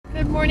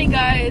morning,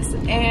 guys,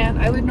 and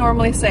I would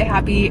normally say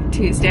happy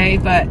Tuesday,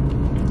 but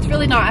it's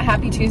really not a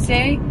happy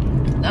Tuesday.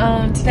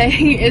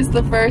 Today is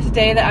the first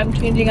day that I'm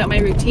changing up my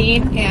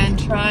routine and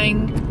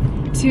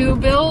trying to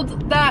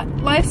build that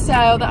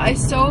lifestyle that I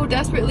so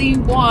desperately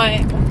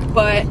want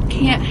but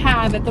can't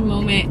have at the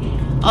moment.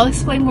 I'll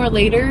explain more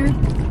later,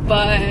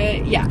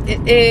 but yeah,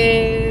 it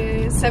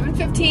is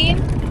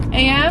 7:15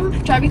 a.m.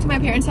 driving to my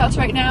parents' house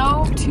right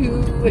now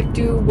to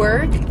do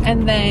work,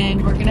 and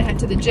then we're gonna head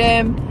to the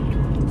gym,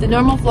 the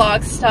normal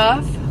vlog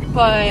stuff.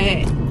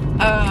 But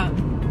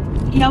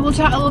yeah, we'll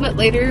chat a little bit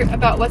later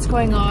about what's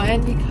going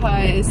on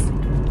because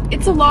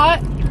it's a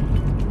lot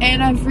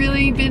and I've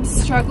really been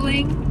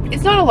struggling.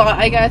 It's not a lot,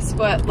 I guess,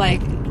 but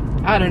like,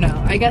 I don't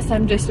know, I guess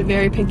I'm just a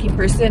very picky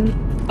person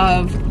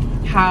of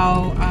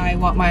how I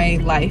want my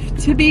life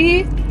to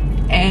be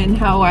and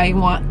how I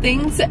want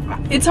things.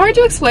 It's hard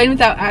to explain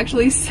without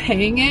actually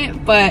saying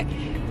it, but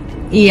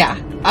yeah.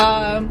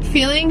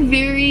 Feeling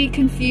very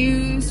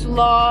confused,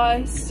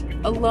 lost,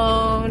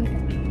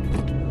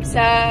 alone,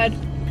 sad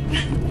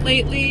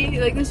lately,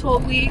 like this whole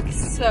week,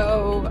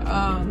 so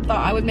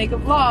thought I would make a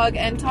vlog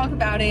and talk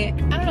about it.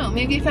 I don't know,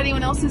 maybe if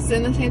anyone else is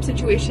in the same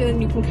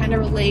situation, you can kind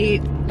of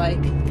relate.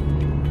 Like,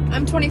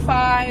 I'm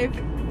 25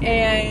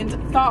 and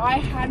thought I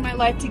had my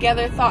life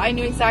together, thought I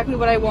knew exactly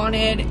what I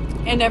wanted,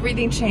 and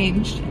everything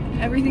changed.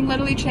 Everything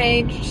literally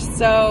changed,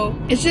 so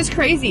it's just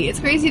crazy. It's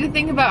crazy to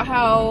think about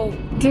how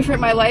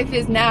different my life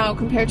is now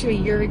compared to a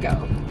year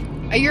ago.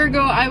 A year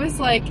ago, I was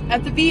like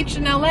at the beach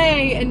in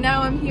LA, and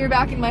now I'm here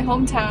back in my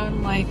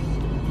hometown, like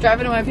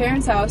driving to my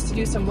parents' house to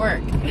do some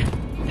work.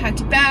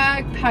 Packed a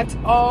bag, packed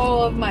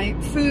all of my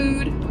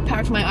food,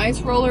 packed my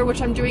ice roller,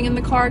 which I'm doing in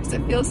the car because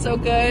it feels so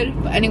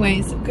good. But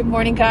anyways, good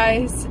morning,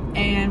 guys,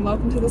 and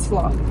welcome to this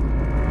vlog.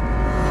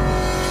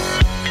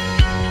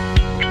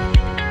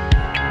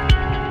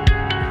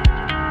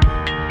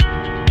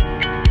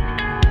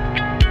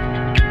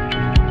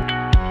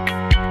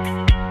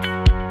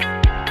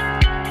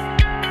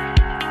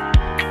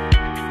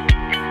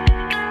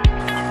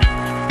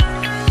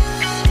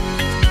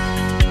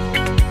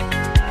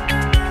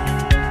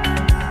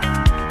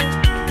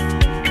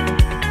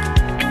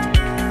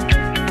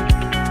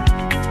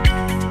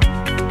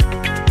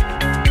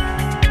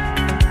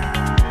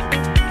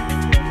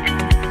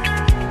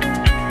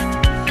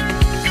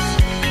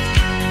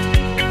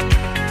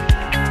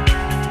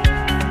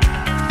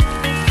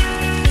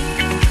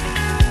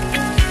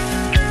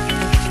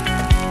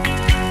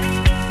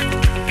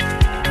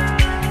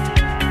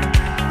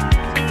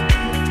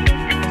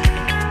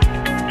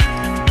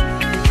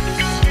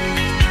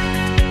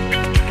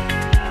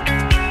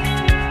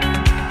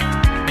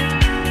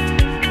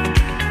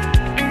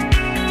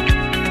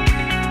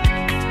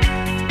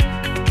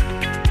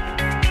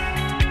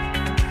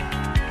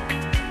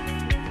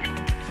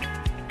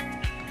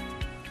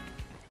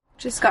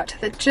 Just got to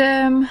the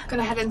gym.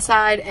 Gonna head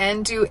inside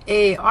and do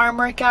a arm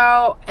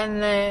workout,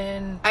 and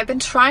then I've been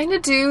trying to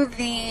do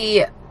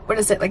the, what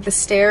is it, like the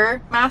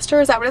Stairmaster?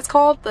 Is that what it's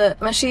called? The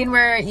machine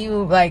where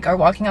you like are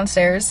walking on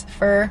stairs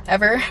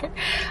forever.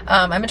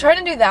 I've been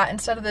trying to do that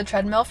instead of the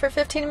treadmill for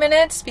 15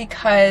 minutes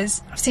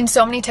because I've seen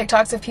so many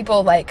TikToks of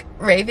people like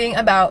raving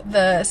about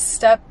the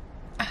step,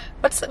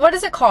 what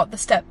is it called? The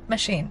step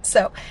machine.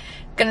 So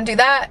gonna do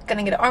that,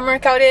 gonna get an arm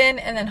workout in,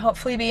 and then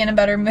hopefully be in a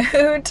better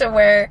mood to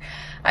where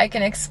I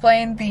can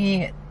explain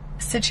the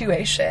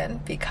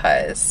situation,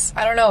 because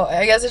I don't know,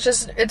 I guess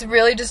it's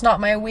really just not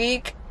my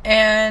week,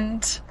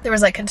 and there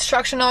was like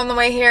construction on the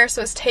way here,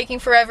 so it's taking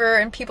forever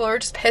and people are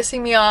just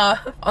pissing me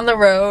off on the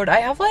road. I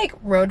have like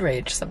road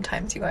rage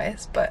sometimes, you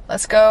guys, but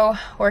let's go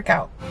work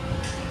out.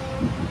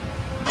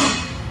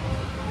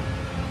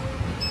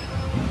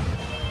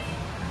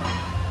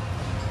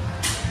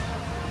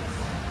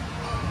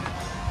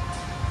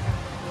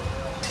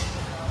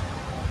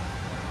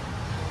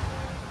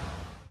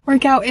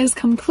 Workout is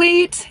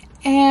complete,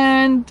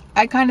 and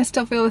I kind of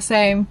still feel the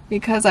same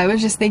because I was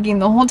just thinking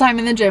the whole time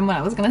in the gym what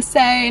I was gonna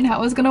say and how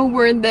I was gonna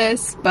word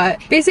this.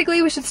 But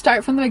basically we should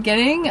start from the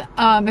beginning.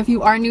 If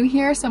you are new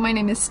here, so my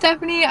name is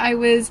Stephanie. I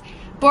was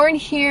born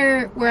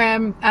here where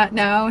I'm at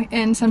now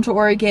in Central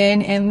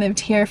Oregon and lived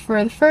here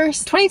for the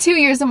first 22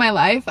 years of my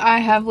life. I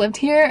have lived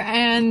here,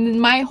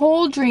 and my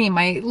whole dream,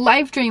 my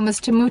life dream, was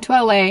to move to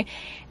LA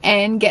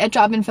and get a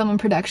job in film and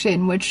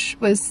production, which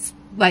was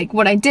like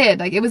what I did.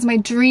 Like, it was my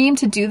dream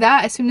to do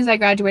that. As soon as I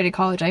graduated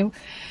college, I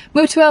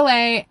moved to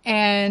LA,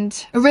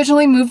 and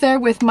originally moved there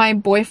with my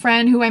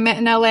boyfriend who I met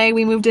in LA.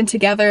 We moved in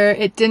together.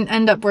 It didn't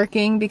end up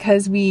working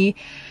because we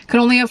could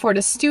only afford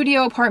a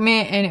studio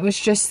apartment, and it was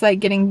just like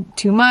getting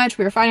too much.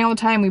 We were fighting all the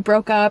time. We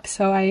broke up,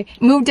 so I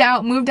moved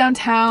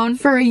downtown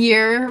for a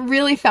year,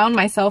 really found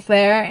myself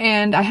there,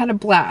 and I had a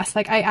blast.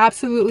 Like, I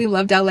absolutely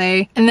loved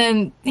LA. And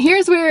then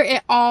here's where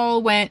it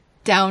all went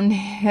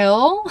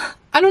downhill.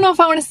 I don't know if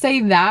I want to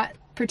say that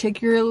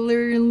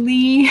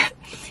particularly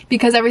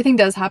because everything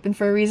does happen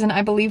for a reason.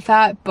 I believe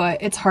that,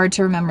 but it's hard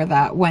to remember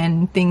that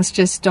when things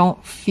just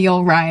don't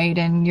feel right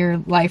and your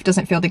life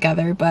doesn't feel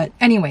together. But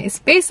anyways,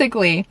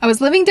 basically, I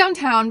was living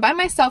downtown by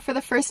myself for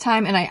the first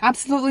time and I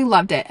absolutely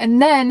loved it.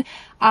 And then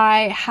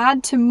I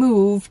had to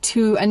move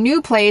to a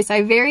new place.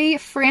 I very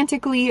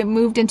frantically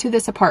moved into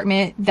this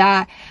apartment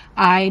that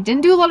I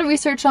didn't do a lot of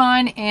research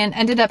on and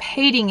ended up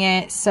hating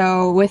it.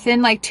 So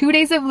within like 2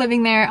 days of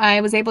living there,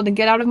 I was able to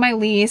get out of my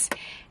lease.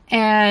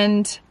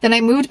 And then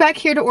I moved back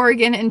here to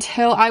Oregon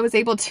until I was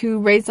able to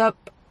raise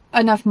up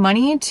enough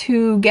money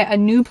to get a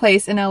new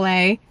place in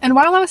LA. And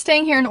while I was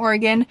staying here in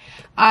Oregon,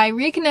 I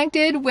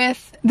reconnected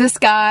with this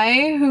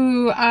guy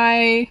who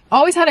I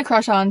always had a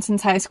crush on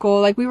since high school.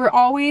 Like, we were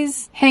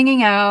always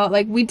hanging out,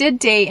 like we did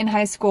date in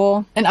high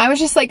school, and I was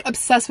just like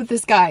obsessed with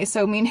this guy.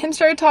 So me and him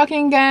started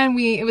talking again.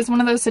 It was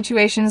one of those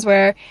situations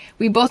where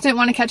we both didn't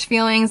want to catch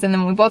feelings, and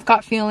then we both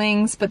got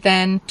feelings. But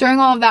then during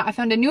all of that, I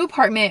found a new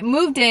apartment,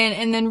 moved in,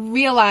 and then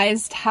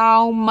realized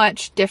how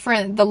much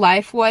different the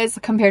life was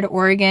compared to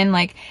Oregon.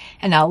 Like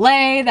in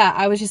LA, that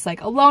I was just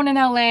like alone in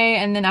LA,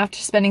 and then after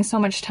spending so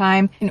much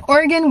time in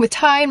Oregon with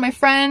Ty and my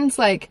friends,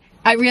 like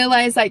I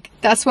realized like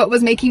that's what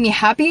was making me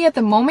happy at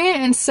the moment.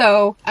 And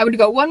so I would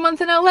go 1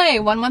 month in LA,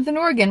 1 month in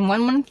Oregon,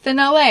 1 month in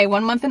LA,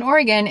 1 month in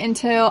Oregon,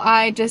 until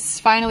I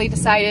just finally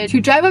decided to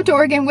drive up to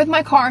Oregon with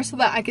my car so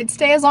that I could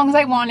stay as long as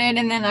I wanted.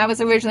 And then I was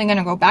originally going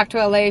to go back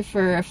to LA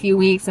for a few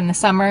weeks in the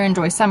summer,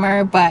 enjoy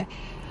summer, but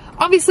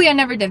obviously I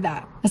never did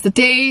that. As the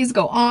days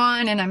go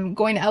on and I'm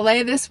going to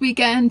LA this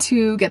weekend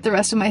to get the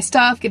rest of my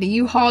stuff, get a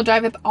U-Haul,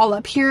 drive it all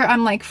up here,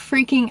 I'm like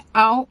freaking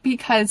out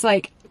because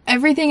like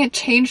everything had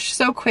changed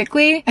so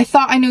quickly. I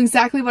thought I knew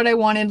exactly what I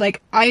wanted.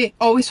 Like, I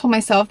always told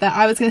myself that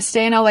I was going to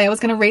stay in LA. I was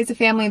going to raise a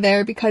family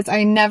there because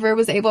I never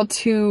was able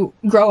to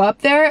grow up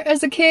there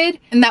as a kid.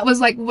 And that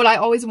was like what I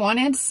always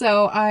wanted.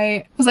 So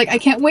I was like, I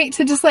can't wait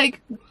to just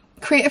like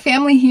create a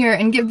family here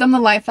and give them the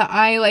life that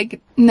I like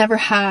never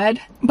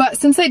had. But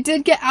since I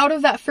did get out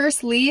of that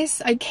first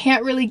lease, I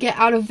can't really get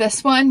out of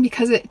this one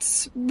because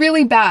it's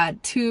really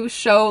bad to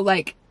show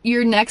like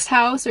your next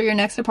house or your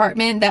next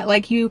apartment that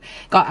like you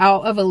got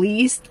out of a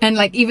lease, and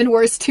like even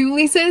worse, 2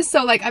 leases.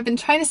 So like I've been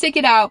trying to stick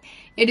it out.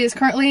 It is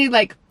currently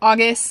like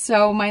August,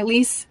 so my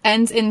lease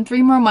ends in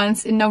 3 more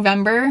months in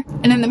November.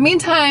 And in the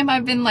meantime,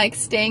 I've been like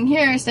staying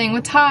here, staying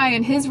with Ty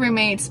and his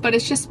roommates, but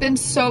it's just been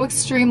so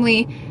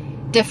extremely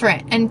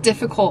different and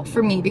difficult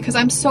for me because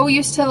I'm so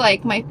used to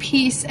like my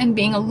peace and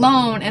being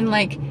alone and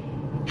like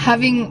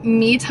having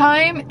me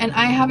time, and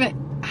I haven't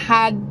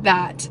had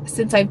that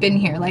since I've been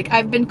here. Like,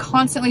 I've been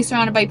constantly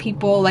surrounded by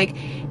people, like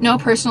no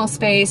personal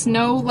space,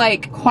 no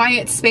like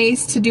quiet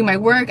space to do my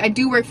work. I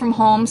do work from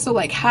home, so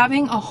like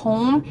having a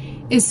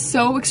home is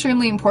so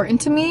extremely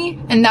important to me,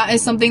 and that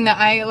is something that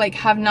I like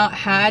have not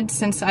had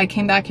since I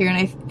came back here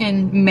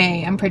in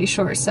May, I'm pretty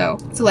sure. So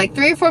like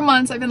 3 or 4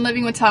 months I've been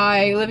living with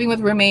Ty, living with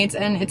roommates,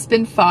 and it's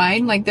been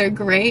fine. Like, they're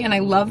great and I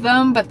love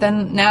them. But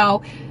then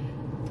now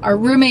our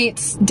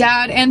roommates'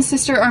 dad and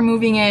sister are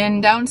moving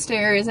in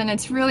downstairs, and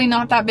it's really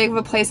not that big of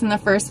a place in the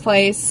first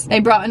place. They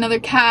brought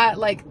another cat.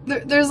 Like,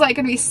 there's like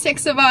gonna be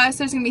 6 of us.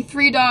 There's gonna be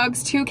 3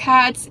 dogs, 2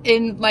 cats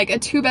in like a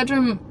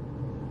 2-bedroom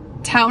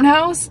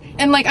townhouse.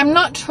 And like, I'm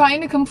not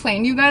trying to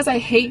complain, you guys. I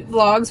hate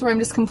vlogs where I'm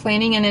just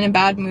complaining and in a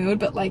bad mood,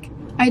 but like,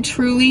 I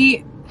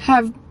truly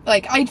have,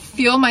 like, I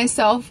feel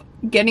myself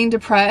getting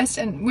depressed,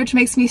 and which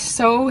makes me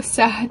so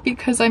sad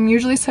because I'm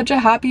usually such a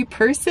happy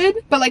person.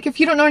 But like, if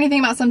you don't know anything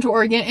about Central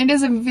Oregon, it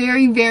is a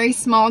very, very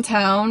small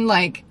town.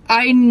 Like,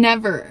 I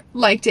never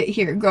liked it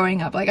here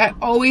growing up. Like, I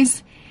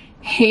always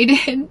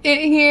hated it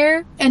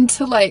here. And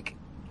to like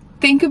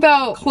think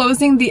about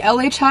closing the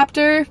LA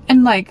chapter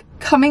and like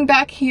coming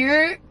back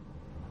here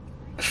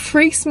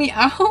freaks me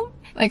out.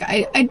 Like,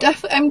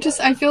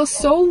 I feel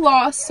so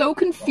lost, so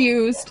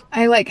confused.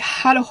 I like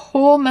had a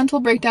whole mental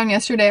breakdown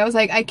yesterday. I was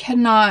like, I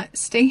cannot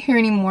stay here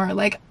anymore.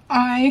 Like,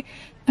 I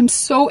am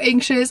so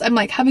anxious. I'm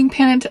like having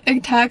panic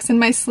attacks in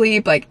my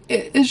sleep. Like,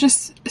 it is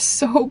just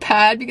so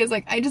bad because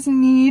like, I just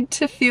need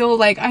to feel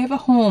like I have a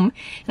home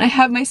and I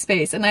have my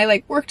space. And I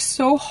like worked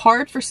so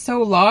hard for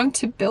so long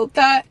to build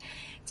that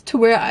to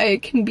where I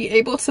can be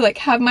able to like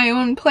have my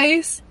own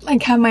place,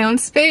 like have my own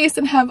space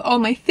and have all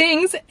my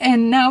things.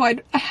 And now I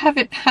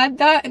haven't had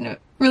that in a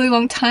really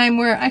long time,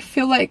 where I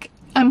feel like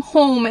I'm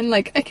home and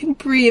like I can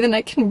breathe and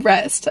I can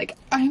rest. Like,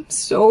 I'm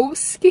so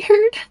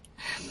scared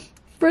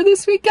for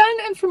this weekend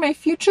and for my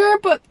future,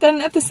 but then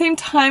at the same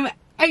time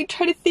I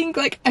try to think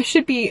like I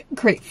should be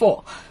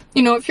grateful.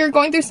 You know, if you're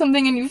going through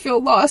something and you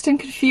feel lost and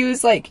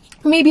confused, like,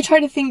 maybe try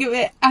to think of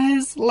it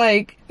as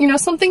like, you know,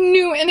 something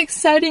new and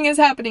exciting is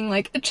happening,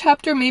 like a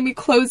chapter maybe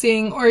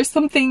closing or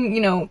something, you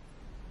know,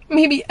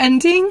 maybe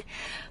ending.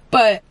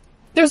 But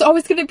there's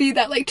always going to be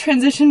that like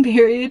transition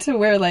period to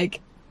where like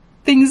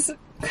things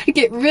could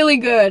get really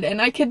good and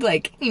I could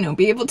like, you know,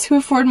 be able to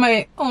afford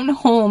my own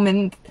home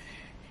and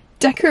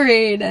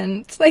decorate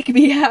and like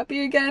be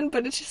happy again.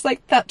 But it's just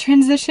like that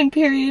transition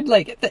period,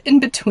 like the in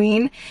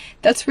between,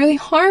 that's really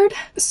hard.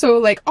 So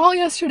like all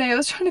yesterday I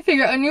was trying to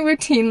figure out a new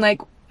routine.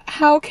 Like,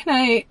 how can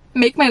I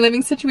make my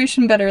living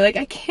situation better? Like,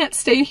 I can't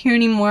stay here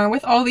anymore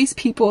with all these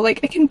people.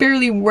 Like, I can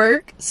barely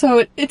work.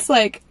 So it's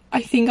like,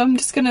 I think I'm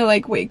just gonna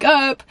like wake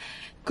up,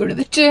 go to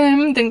the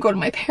gym, then go to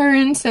my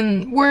parents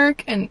and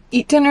work and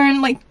eat dinner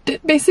and like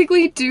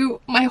basically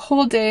do my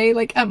whole day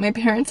like at my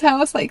parents'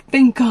 house. Like,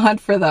 thank God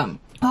for them.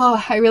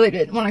 Oh, I really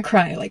didn't want to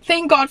cry. Like,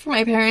 thank God for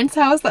my parents'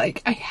 house.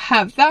 Like, I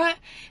have that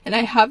and I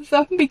have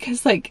them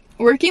because like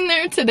working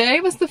there today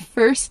was the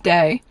first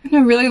day in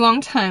a really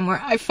long time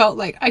where I felt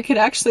like I could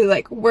actually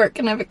like work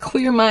and have a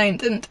clear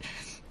mind and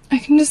I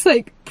can just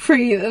like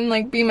breathe and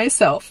like be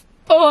myself.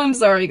 Oh, I'm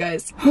sorry,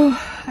 guys.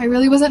 I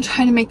really wasn't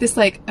trying to make this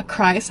like a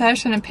cry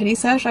sesh and a pity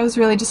sesh. I was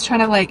really just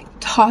trying to like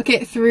talk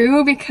it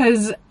through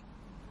because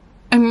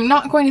I'm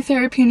not going to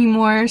therapy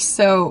anymore.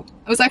 So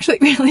I was actually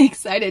really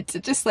excited to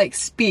just like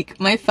speak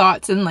my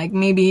thoughts and like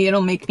maybe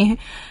it'll make me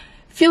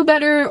feel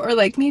better, or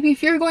like maybe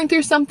if you're going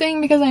through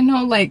something, because I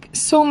know like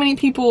so many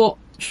people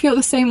feel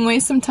the same way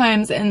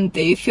sometimes and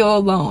they feel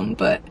alone,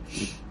 but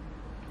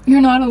you're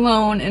not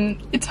alone.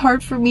 And it's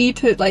hard for me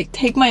to like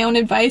take my own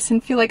advice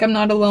and feel like I'm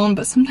not alone,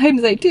 but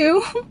sometimes I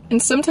do.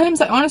 And sometimes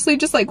I honestly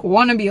just like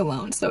want to be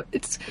alone. So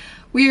it's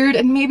weird.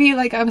 And maybe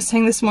like I was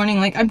saying this morning,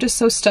 like I'm just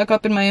so stuck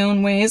up in my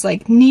own ways,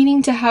 like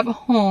needing to have a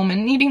home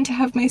and needing to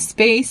have my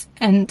space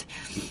and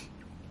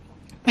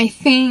my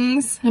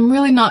things. I'm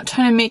really not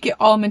trying to make it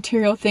all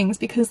material things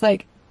because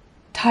like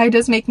Thai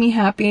does make me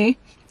happy.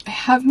 I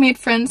have made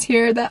friends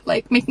here that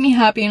like make me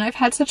happy and I've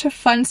had such a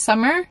fun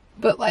summer.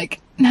 But like,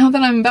 now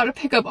that I'm about to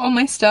pick up all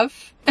my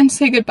stuff and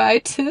say goodbye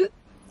to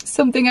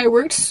something I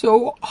worked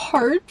so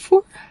hard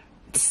for,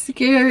 it's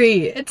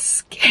scary. It's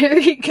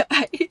scary,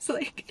 guys.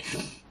 Like,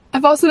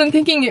 I've also been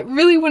thinking it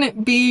really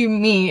wouldn't be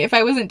me if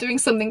I wasn't doing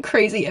something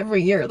crazy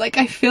every year. Like,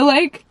 I feel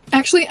like,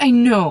 actually, I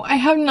know I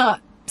have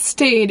not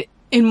stayed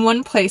in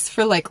one place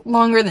for like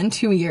longer than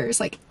 2 years.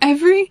 Like,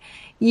 every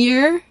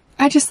year,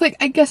 I just like,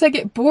 I guess I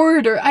get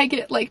bored or I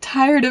get like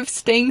tired of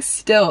staying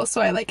still.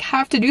 So I like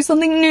have to do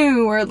something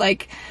new or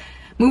like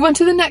move on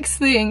to the next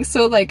thing.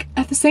 So like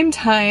at the same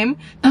time,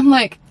 I'm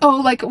like,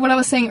 oh, like what I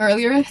was saying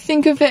earlier,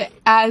 think of it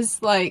as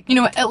like, you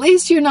know, at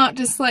least you're not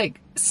just like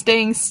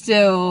staying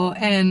still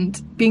and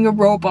being a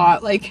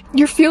robot. Like,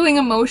 you're feeling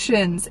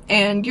emotions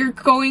and you're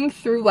going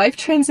through life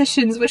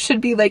transitions, which should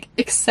be like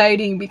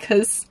exciting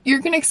because you're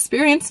gonna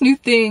experience new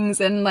things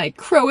and like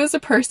grow as a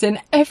person.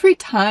 Every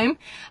time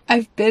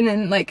I've been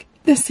in like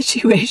this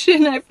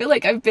situation, I feel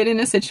like I've been in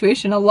a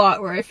situation a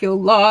lot where I feel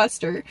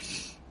lost or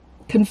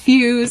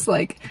confused.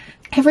 Like,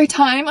 every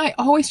time I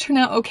always turn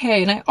out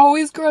okay and I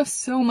always grow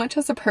so much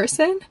as a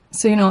person.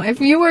 So, you know,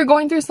 if you are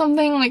going through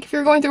something, like if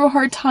you're going through a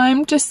hard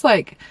time, just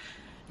like,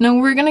 no,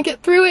 we're gonna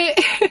get through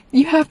it.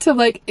 You have to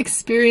like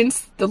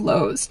experience the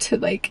lows to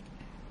like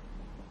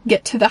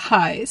get to the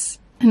highs.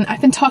 And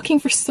I've been talking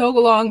for so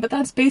long, but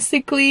that's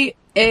basically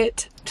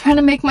it. Trying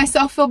to make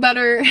myself feel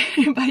better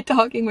by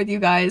talking with you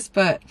guys,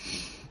 but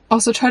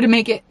also try to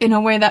make it in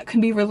a way that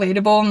could be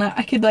relatable and that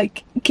I could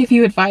like give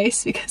you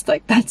advice, because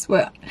like that's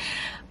what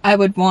I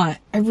would want.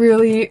 I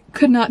really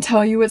could not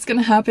tell you what's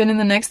gonna happen in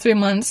the next 3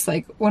 months.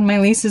 Like, when my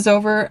lease is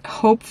over,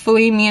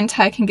 hopefully me and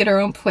Ty can get our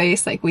own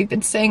place like we've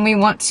been saying we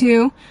want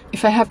to.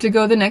 If I have to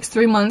go the next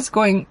 3 months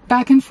going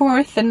back and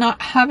forth and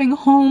not having a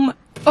home,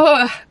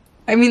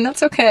 I mean,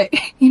 that's okay.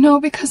 You know,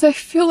 because I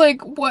feel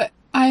like what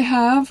I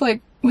have,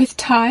 like, with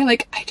Ty,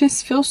 like, I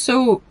just feel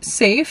so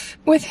safe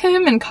with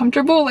him and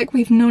comfortable. Like,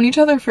 we've known each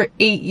other for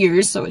 8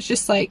 years, so it's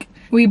just like,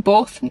 we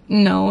both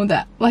know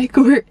that, like,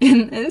 we're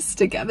in this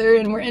together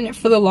and we're in it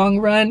for the long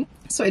run.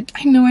 So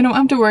I know I don't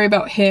have to worry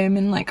about him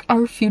and, like,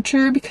 our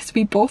future because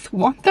we both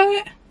want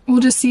that.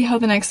 We'll just see how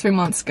the next 3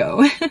 months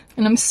go.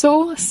 And I'm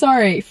so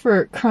sorry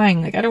for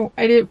crying. Like,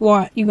 I didn't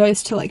want you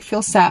guys to, like,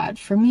 feel sad.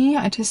 For me,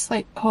 I just,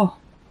 like,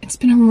 it's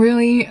been a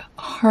really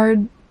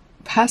hard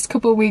past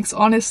couple weeks,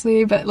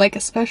 honestly, but, like,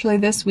 especially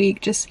this week,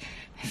 just,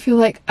 I feel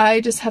like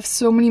I just have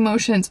so many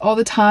emotions all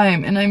the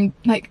time, and I'm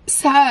like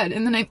sad,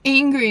 and then I'm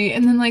angry,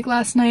 and then like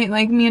last night,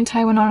 like me and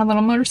Ty went on a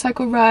little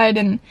motorcycle ride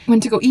and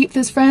went to go eat with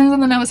his friends,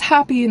 and then I was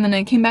happy, and then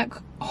I came back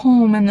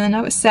home, and then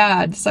I was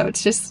sad. So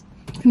it's just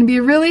gonna be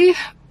a really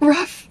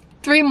rough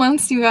 3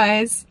 months, you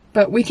guys,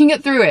 but we can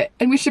get through it,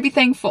 and we should be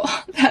thankful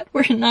that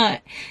we're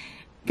not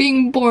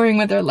being boring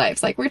with our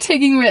lives. Like, we're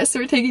taking risks,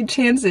 we're taking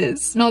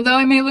chances, and although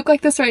I may look like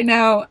this right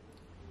now,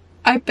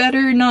 I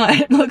better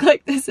not look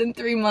like this in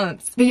 3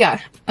 months. But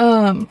yeah,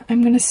 I'm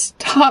gonna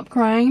stop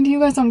crying to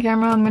you guys on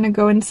camera. I'm gonna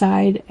go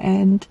inside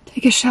and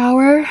take a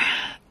shower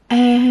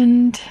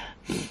and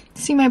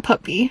see my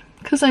puppy,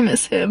 because I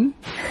miss him.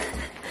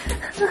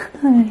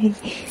 Hi.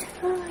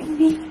 Hi,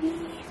 baby.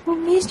 I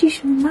missed you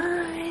so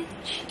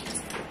much.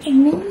 I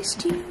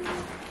missed you.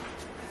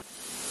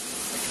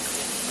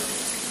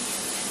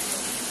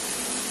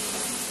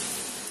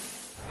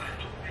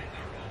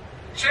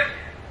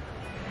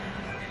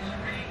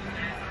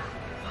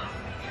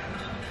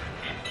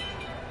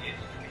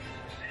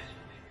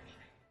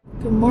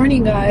 Good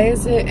morning,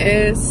 guys. It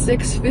is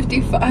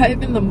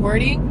 6:55 in the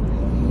morning.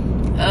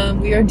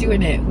 We are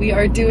doing it. We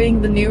are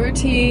doing the new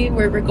routine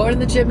where we're going to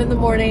the gym in the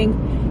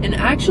morning. And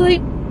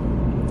actually,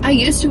 I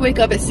used to wake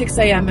up at 6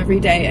 a.m. every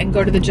day and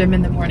go to the gym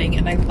in the morning,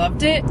 and I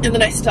loved it. And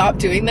then I stopped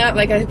doing that.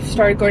 Like, I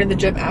started going to the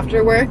gym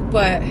after work.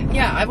 But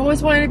yeah, I've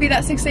always wanted to be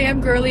that 6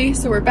 a.m. girly,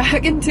 so we're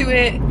back into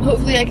it.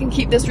 Hopefully I can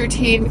keep this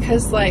routine,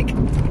 because like,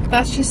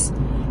 that's just,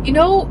 you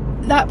know,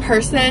 that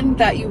person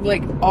that you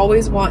like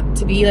always want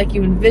to be, like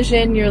you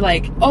envision, you're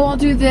like, oh, I'll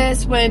do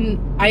this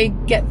when I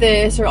get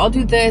this, or I'll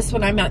do this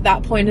when I'm at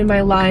that point in my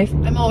life.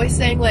 I'm always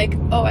saying like,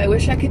 oh, I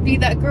wish I could be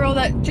that girl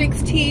that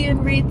drinks tea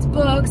and reads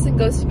books and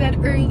goes to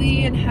bed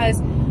early and has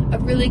a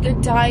really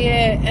good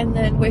diet and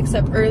then wakes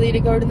up early to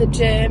go to the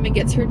gym and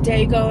gets her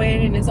day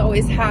going and is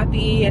always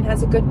happy and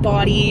has a good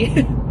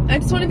body. I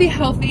just want to be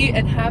healthy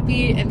and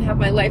happy and have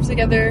my life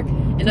together,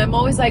 and I'm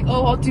always like,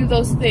 oh, I'll do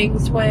those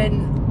things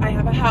when I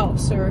have a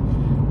house, or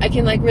I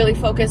can like really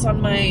focus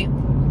on my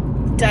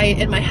diet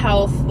and my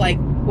health like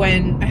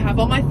when I have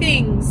all my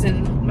things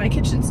and my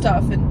kitchen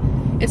stuff.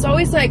 And it's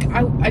always like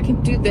I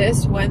can do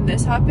this when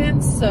this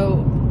happens.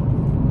 So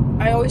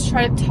I always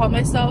try to tell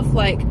myself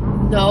like,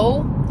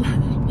 no,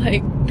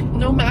 like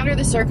no matter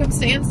the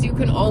circumstance, you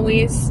can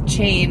always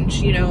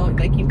change, you know,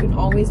 like you can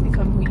always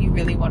become who you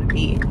really want to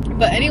be.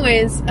 But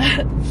anyways,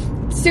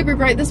 super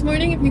bright this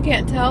morning if you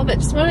can't tell, but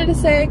just wanted to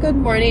say good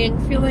morning.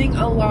 Feeling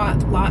a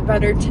lot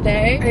better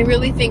today. I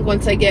really think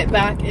once I get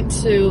back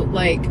into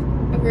like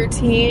a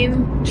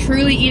routine,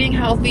 truly eating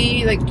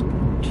healthy, like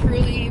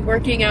truly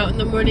working out in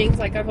the mornings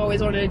like I've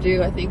always wanted to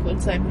do, I think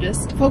once I'm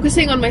just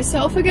focusing on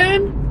myself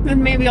again,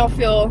 then maybe I'll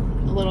feel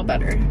a little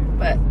better.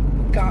 But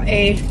got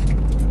a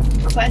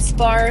Quest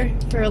bar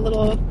for a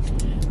little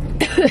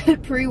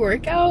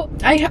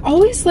pre-workout. I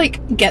always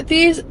like get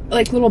these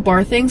like little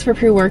bar things for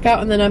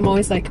pre-workout, and then I'm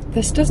always like,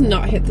 this does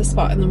not hit the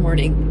spot in the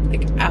morning,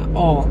 like at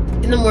all.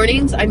 In the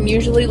mornings I'm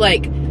usually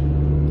like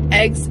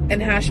eggs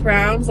and hash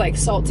browns, like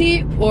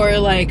salty, or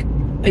like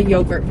a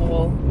yogurt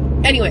bowl.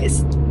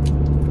 Anyways,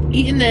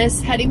 eating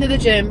this, heading to the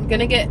gym,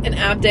 gonna get an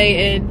ab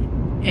day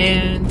in,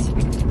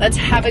 and let's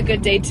have a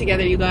good day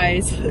together, you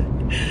guys.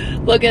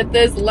 Look at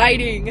this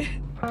lighting.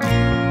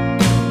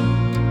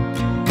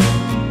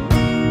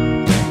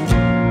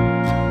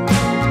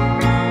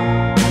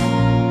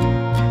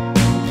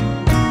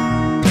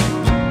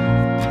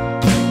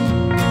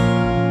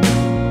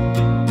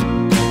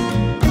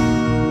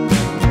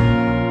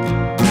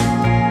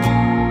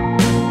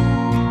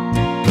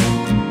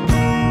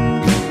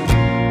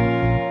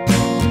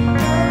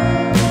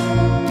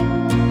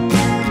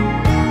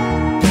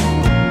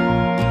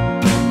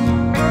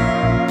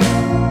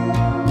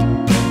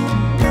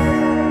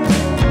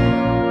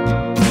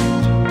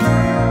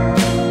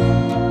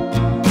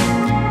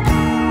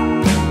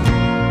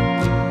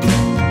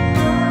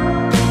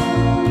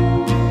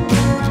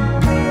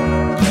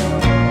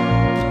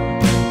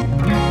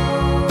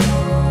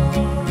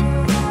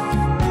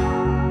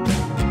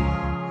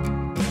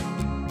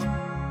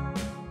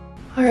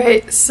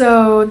 Alright,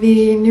 so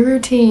the new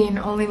routine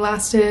only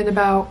lasted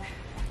about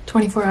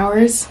 24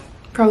 hours,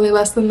 probably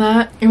less than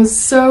that. It was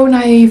so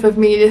naive of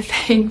me to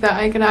think that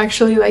I could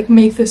actually like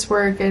make this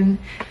work and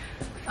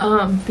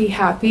be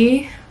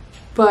happy,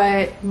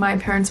 but my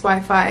parents'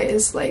 Wi-Fi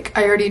is like,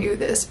 I already knew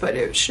this, but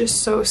it was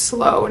just so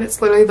slow, and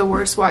it's literally the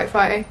worst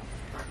Wi-Fi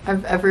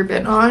I've ever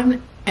been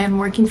on. And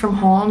working from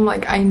home,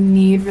 like I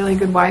need really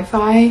good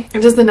Wi-Fi.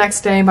 It was the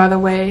next day, by the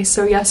way.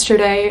 So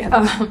yesterday,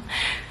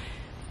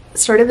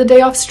 started the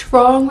day off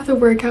strong with a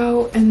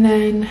workout, and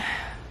then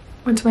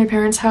went to my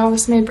parents'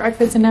 house, made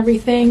breakfast and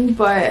everything,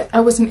 but I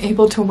wasn't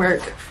able to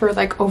work for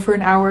like over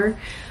an hour.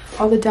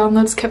 All the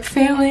downloads kept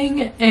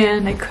failing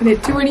and I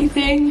couldn't do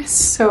anything.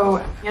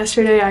 So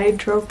yesterday I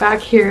drove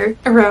back here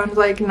around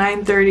like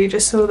 9:30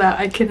 just so that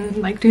I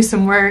can like do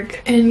some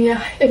work. And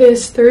yeah, it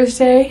is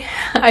Thursday.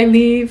 I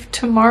leave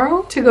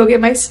tomorrow to go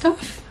get my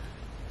stuff,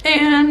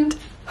 and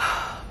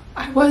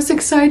I was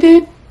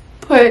excited,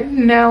 but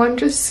now I'm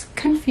just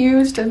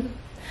confused and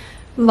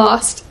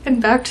lost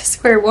and back to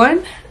square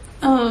one.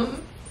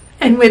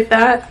 And with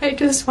that, I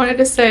just wanted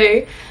to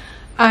say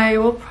I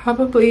will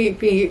probably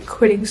be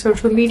quitting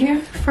social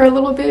media for a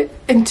little bit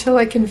until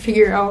I can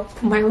figure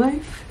out my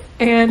life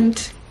and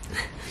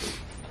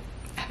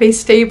have a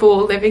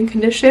stable living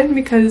condition,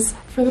 because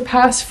for the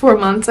past 4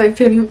 months I've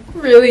been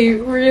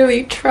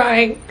really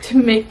trying to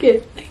make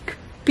it like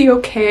be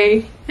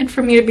okay, and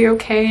for me to be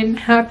okay and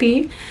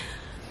happy,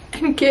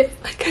 and get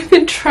like, I've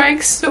been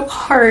trying so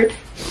hard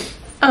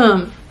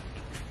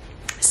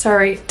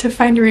to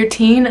find a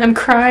routine. I'm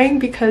crying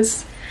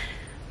because,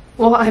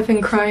 well, I've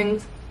been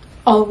crying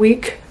all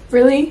week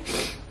really,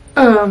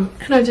 and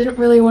I didn't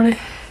really want to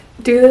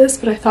do this,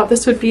 but I thought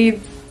this would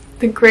be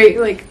the great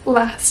like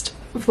last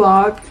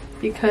vlog,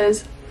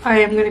 because I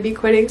am going to be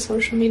quitting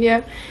social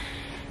media.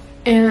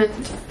 And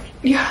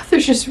yeah,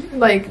 there's just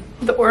like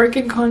the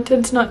Oregon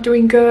content's not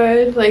doing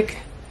good, like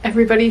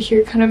everybody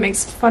here kind of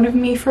makes fun of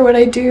me for what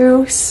I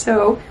do.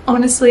 So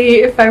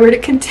honestly, if I were to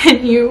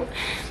continue,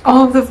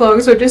 all of the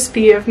vlogs would just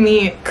be of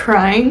me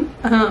crying,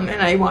 and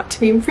I want to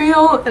be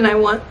real and I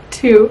want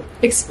to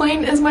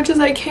explain as much as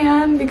I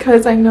can,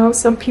 because I know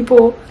some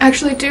people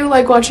actually do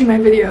like watching my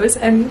videos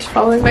and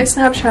following my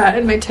Snapchat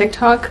and my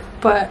TikTok,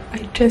 but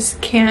I just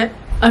can't.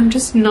 I'm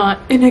just not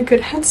in a good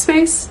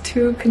headspace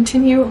to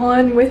continue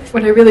on with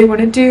what I really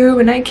want to do,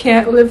 and I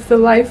can't live the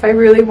life I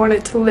really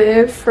wanted to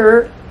live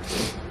for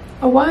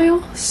a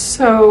while.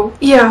 So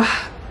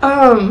yeah,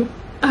 I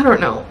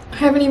don't know. I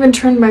haven't even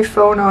turned my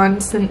phone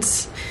on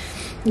since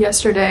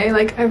yesterday.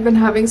 Like, I've been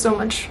having so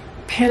much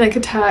panic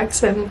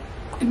attacks, and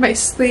in my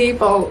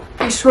sleep I'll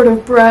be short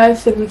of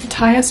breath, and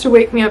Ty has to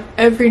wake me up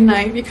every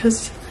night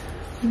because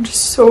I'm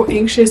just so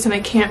anxious and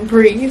I can't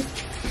breathe.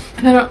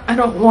 And I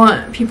don't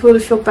want people to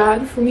feel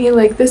bad for me.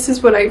 Like, this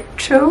is what I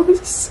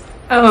chose,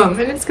 and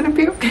it's gonna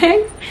be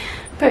okay.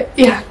 But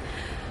yeah,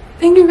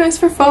 thank you guys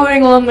for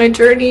following along my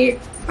journey.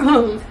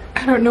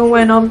 I don't know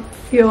when I'll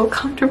feel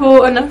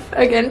comfortable enough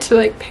again to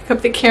like pick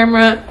up the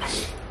camera,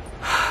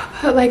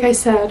 but like I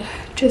said,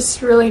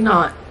 just really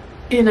not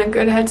in a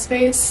good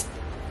headspace,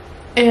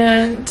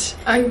 and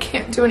I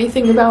can't do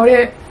anything about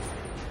it.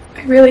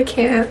 I really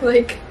can't.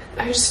 Like,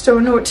 I just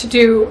don't know what to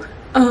do.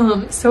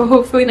 So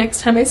hopefully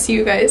next time I see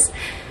you guys,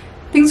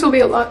 things will be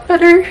a lot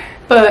better.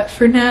 But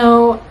for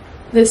now,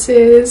 this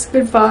is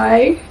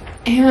goodbye.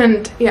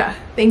 And yeah,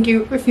 thank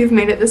you if you've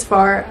made it this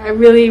far. I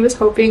really was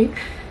hoping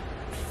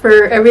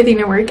for everything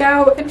to work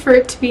out and for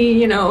it to be,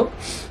 you know,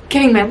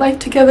 getting my life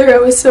together. I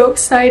was so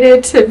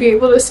excited to be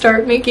able to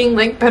start making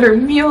like better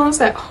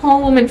meals at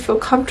home and feel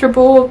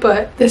comfortable,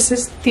 but this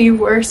is the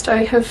worst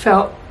I have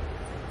felt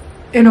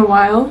in a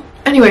while.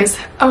 Anyways,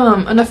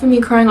 enough of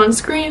me crying on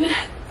screen.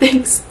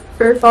 Thanks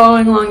for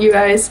following along, you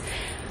guys.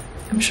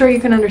 I'm sure you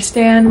can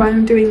understand why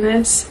I'm doing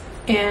this,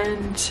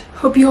 and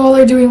hope you all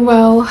are doing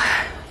well.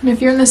 And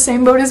if you're in the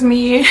same boat as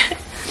me,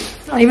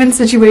 not even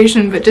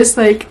situation, but just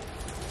like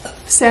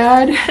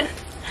sad,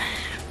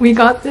 we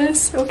got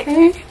this,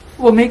 okay?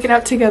 We'll make it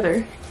out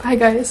together. Bye,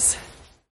 guys.